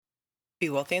Be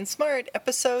Wealthy and Smart,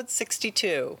 episode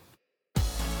 62.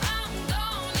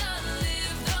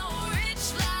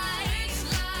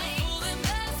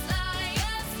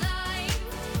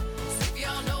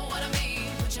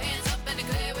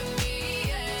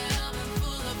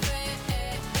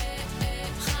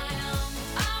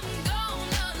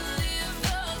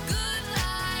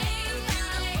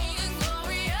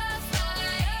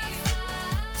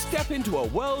 Step into a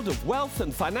world of wealth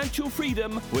and financial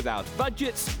freedom without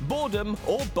budgets, boredom,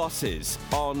 or bosses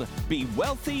on Be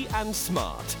Wealthy and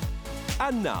Smart.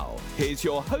 And now, here's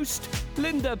your host,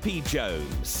 Linda P.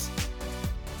 Jones.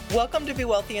 Welcome to Be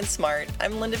Wealthy and Smart.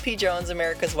 I'm Linda P. Jones,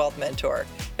 America's Wealth Mentor,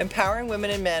 empowering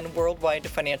women and men worldwide to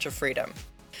financial freedom.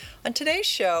 On today's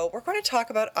show, we're going to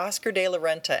talk about Oscar de la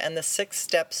Renta and the 6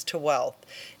 Steps to Wealth.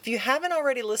 If you haven't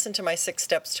already listened to my 6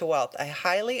 Steps to Wealth, I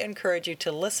highly encourage you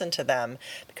to listen to them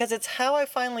because it's how I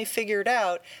finally figured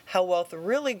out how wealth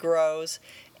really grows,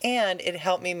 and it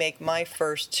helped me make my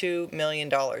first $2 million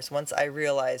once I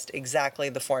realized exactly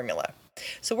the formula.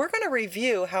 So we're going to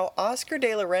review how Oscar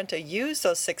de la Renta used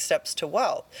those 6 steps to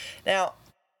wealth. Now,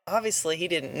 obviously, he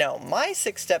didn't know my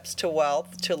 6 steps to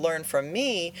wealth to learn from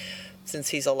me, since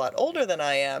he's a lot older than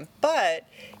I am, but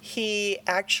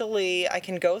I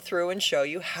can go through and show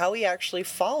you how he actually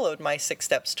followed my 6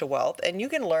 steps to wealth, and you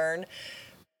can learn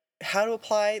how to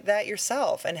apply that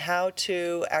yourself and how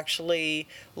to actually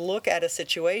look at a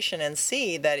situation and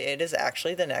see that it is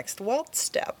actually the next wealth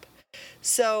step.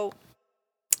 So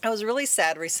I was really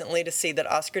sad recently to see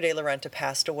that Oscar de la Renta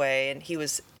passed away, and he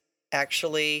was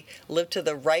actually lived to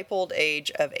the ripe old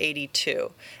age of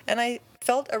 82. And I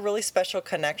felt a really special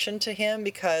connection to him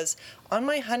because on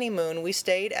my honeymoon, we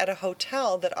stayed at a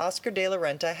hotel that Oscar de la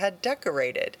Renta had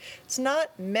decorated. It's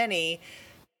not many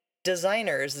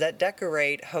designers that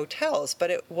decorate hotels,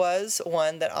 but it was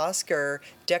one that Oscar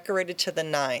decorated to the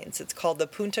nines. It's called the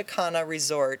Punta Cana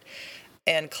Resort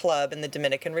and Club in the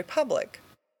Dominican Republic.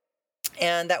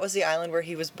 And that was the island where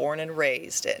he was born and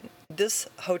raised. And this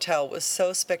hotel was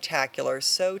so spectacular,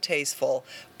 so tasteful,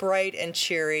 bright and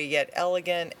cheery, yet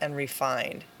elegant and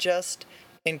refined. Just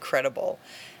incredible.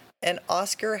 And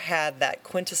Oscar had that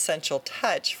quintessential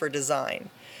touch for design.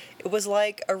 It was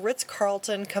like a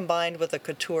Ritz-Carlton combined with a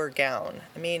couture gown.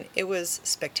 I mean, it was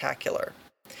spectacular.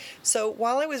 So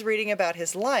while I was reading about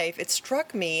his life, it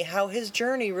struck me how his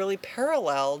journey really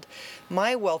paralleled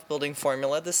my wealth building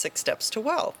formula, the 6 Steps to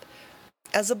Wealth.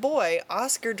 As a boy,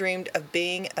 Oscar dreamed of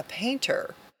being a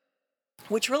painter,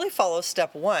 which really follows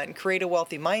step 1, create a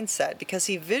wealthy mindset, because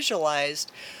he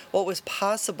visualized what was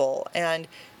possible, and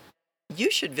you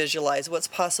should visualize what's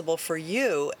possible for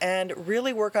you and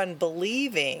really work on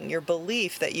believing your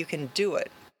belief that you can do it.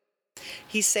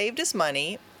 He saved his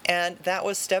money, and that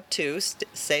was step 2,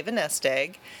 save a nest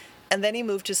egg, and then he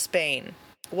moved to Spain.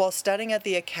 While studying at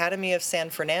the Academy of San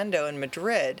Fernando in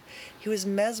Madrid, he was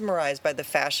mesmerized by the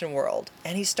fashion world,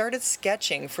 and he started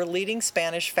sketching for leading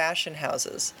Spanish fashion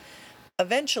houses.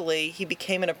 Eventually, he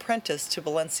became an apprentice to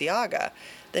Balenciaga,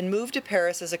 then moved to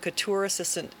Paris as a couture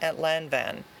assistant at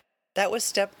Lanvin. That was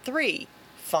step 3,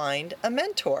 find a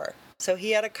mentor. So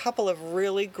he had a couple of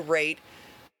really great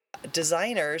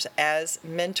designers as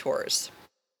mentors.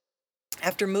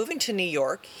 After moving to New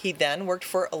York, he then worked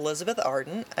for Elizabeth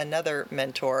Arden, another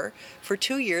mentor, for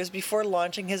 2 years before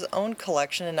launching his own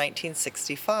collection in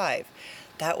 1965.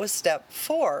 That was step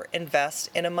 4,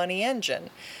 invest in a money engine.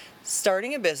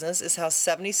 Starting a business is how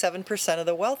 77% of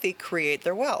the wealthy create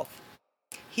their wealth.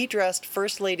 He dressed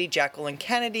First Lady Jacqueline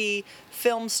Kennedy,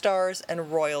 film stars,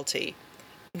 and royalty.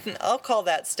 I'll call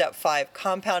that step 5,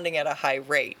 compounding at a high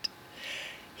rate.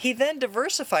 He then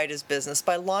diversified his business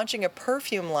by launching a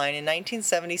perfume line in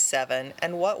 1977,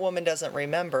 and what woman doesn't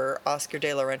remember Oscar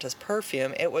de la Renta's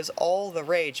perfume? It was all the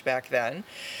rage back then.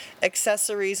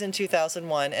 Accessories in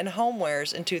 2001 and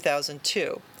homewares in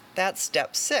 2002. That's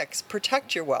step 6,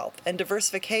 protect your wealth, and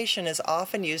diversification is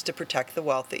often used to protect the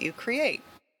wealth that you create.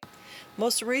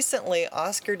 Most recently,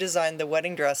 Oscar designed the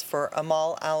wedding dress for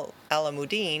Amal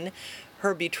Alamuddin,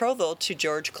 her betrothal to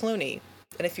George Clooney.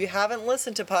 And if you haven't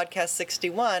listened to podcast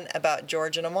 61 about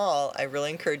George and Amal, I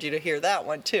really encourage you to hear that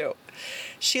one too.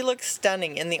 She looks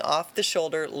stunning in the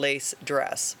off-the-shoulder lace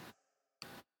dress.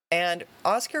 And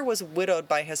Oscar was widowed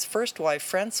by his first wife,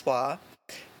 Francois,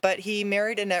 but he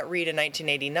married Annette Reed in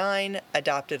 1989,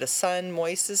 adopted a son,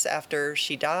 Moises, after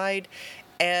she died,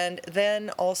 and then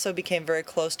also became very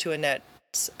close to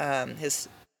Annette's,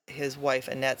 his wife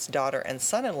Annette's daughter and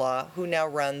son-in-law, who now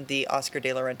run the Oscar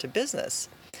de la Renta business.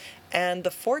 And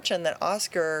the fortune that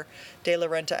Oscar de la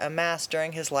Renta amassed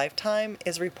during his lifetime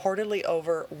is reportedly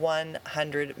over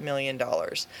 $100 million.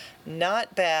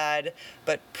 Not bad,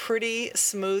 but pretty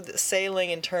smooth sailing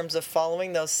in terms of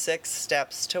following those 6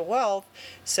 steps to wealth.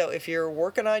 So if you're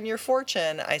working on your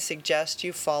fortune, I suggest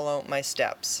you follow my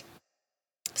steps.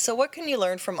 So what can you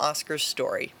learn from Oscar's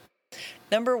story?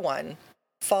 Number 1,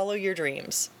 follow your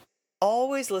dreams.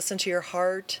 Always listen to your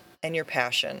heart and your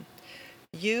passion.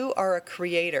 You are a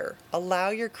creator. Allow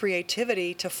your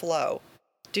creativity to flow.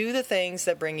 Do the things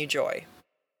that bring you joy.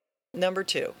 Number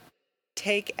 2,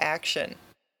 take action.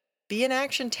 Be an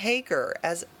action taker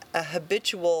as a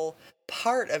habitual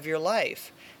part of your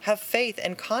life. Have faith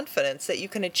and confidence that you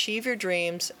can achieve your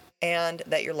dreams and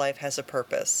that your life has a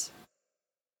purpose.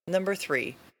 Number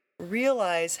 3,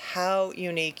 realize how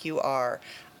unique you are.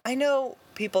 I know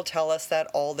people tell us that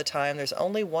all the time. There's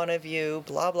only one of you,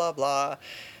 blah, blah, blah.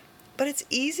 But it's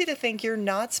easy to think you're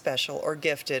not special or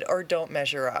gifted or don't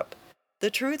measure up.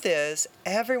 The truth is,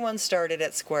 everyone started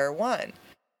at square one.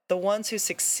 The ones who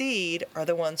succeed are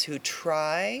the ones who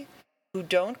try, who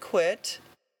don't quit,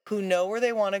 who know where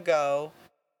they want to go,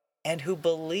 and who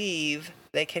believe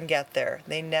they can get there.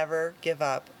 They never give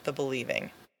up the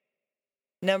believing.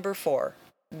 Number 4,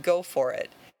 go for it.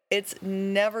 It's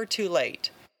never too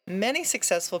late. Many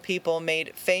successful people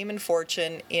made fame and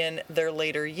fortune in their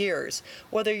later years.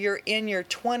 Whether you're in your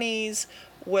 20s,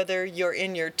 whether you're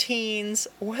in your teens,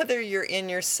 whether you're in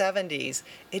your 70s,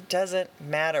 it doesn't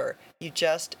matter. You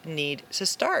just need to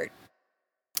start.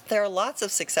 There are lots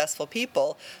of successful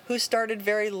people who started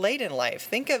very late in life.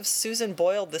 Think of Susan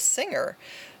Boyle, the singer,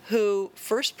 who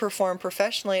first performed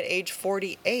professionally at age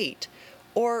 48,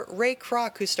 or Ray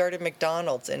Kroc, who started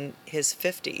McDonald's in his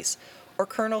 50s, or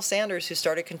Colonel Sanders, who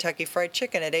started Kentucky Fried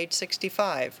Chicken at age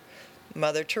 65.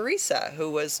 Mother Teresa,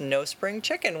 who was no spring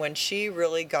chicken when she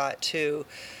really got to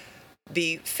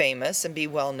be famous and be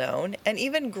well known, and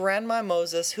even Grandma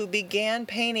Moses, who began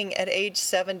painting at age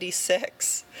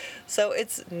 76. So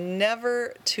it's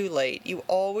never too late. You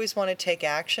always want to take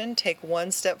action, take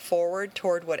one step forward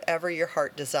toward whatever your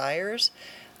heart desires.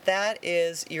 That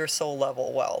is your soul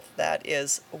level wealth. That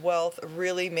is wealth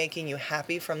really making you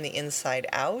happy from the inside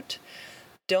out.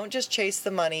 Don't just chase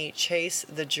the money, chase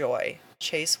the joy.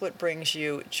 Chase what brings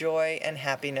you joy and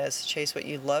happiness. Chase what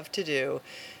you love to do.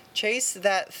 Chase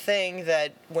that thing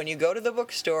that when you go to the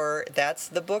bookstore, that's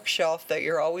the bookshelf that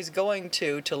you're always going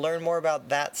to learn more about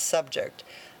that subject.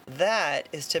 That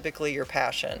is typically your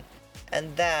passion,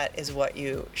 and that is what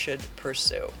you should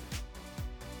pursue.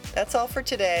 That's all for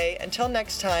today. Until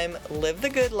next time, live the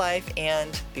good life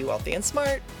and be wealthy and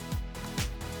smart.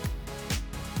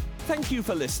 Thank you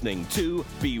for listening to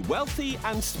Be Wealthy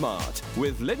and Smart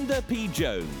with Linda P.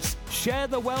 Jones. Share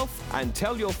the wealth and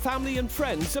tell your family and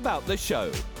friends about the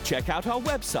show. Check out our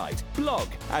website, blog,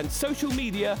 and social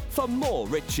media for more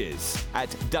riches at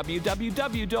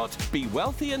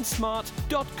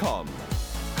www.bewealthyandsmart.com.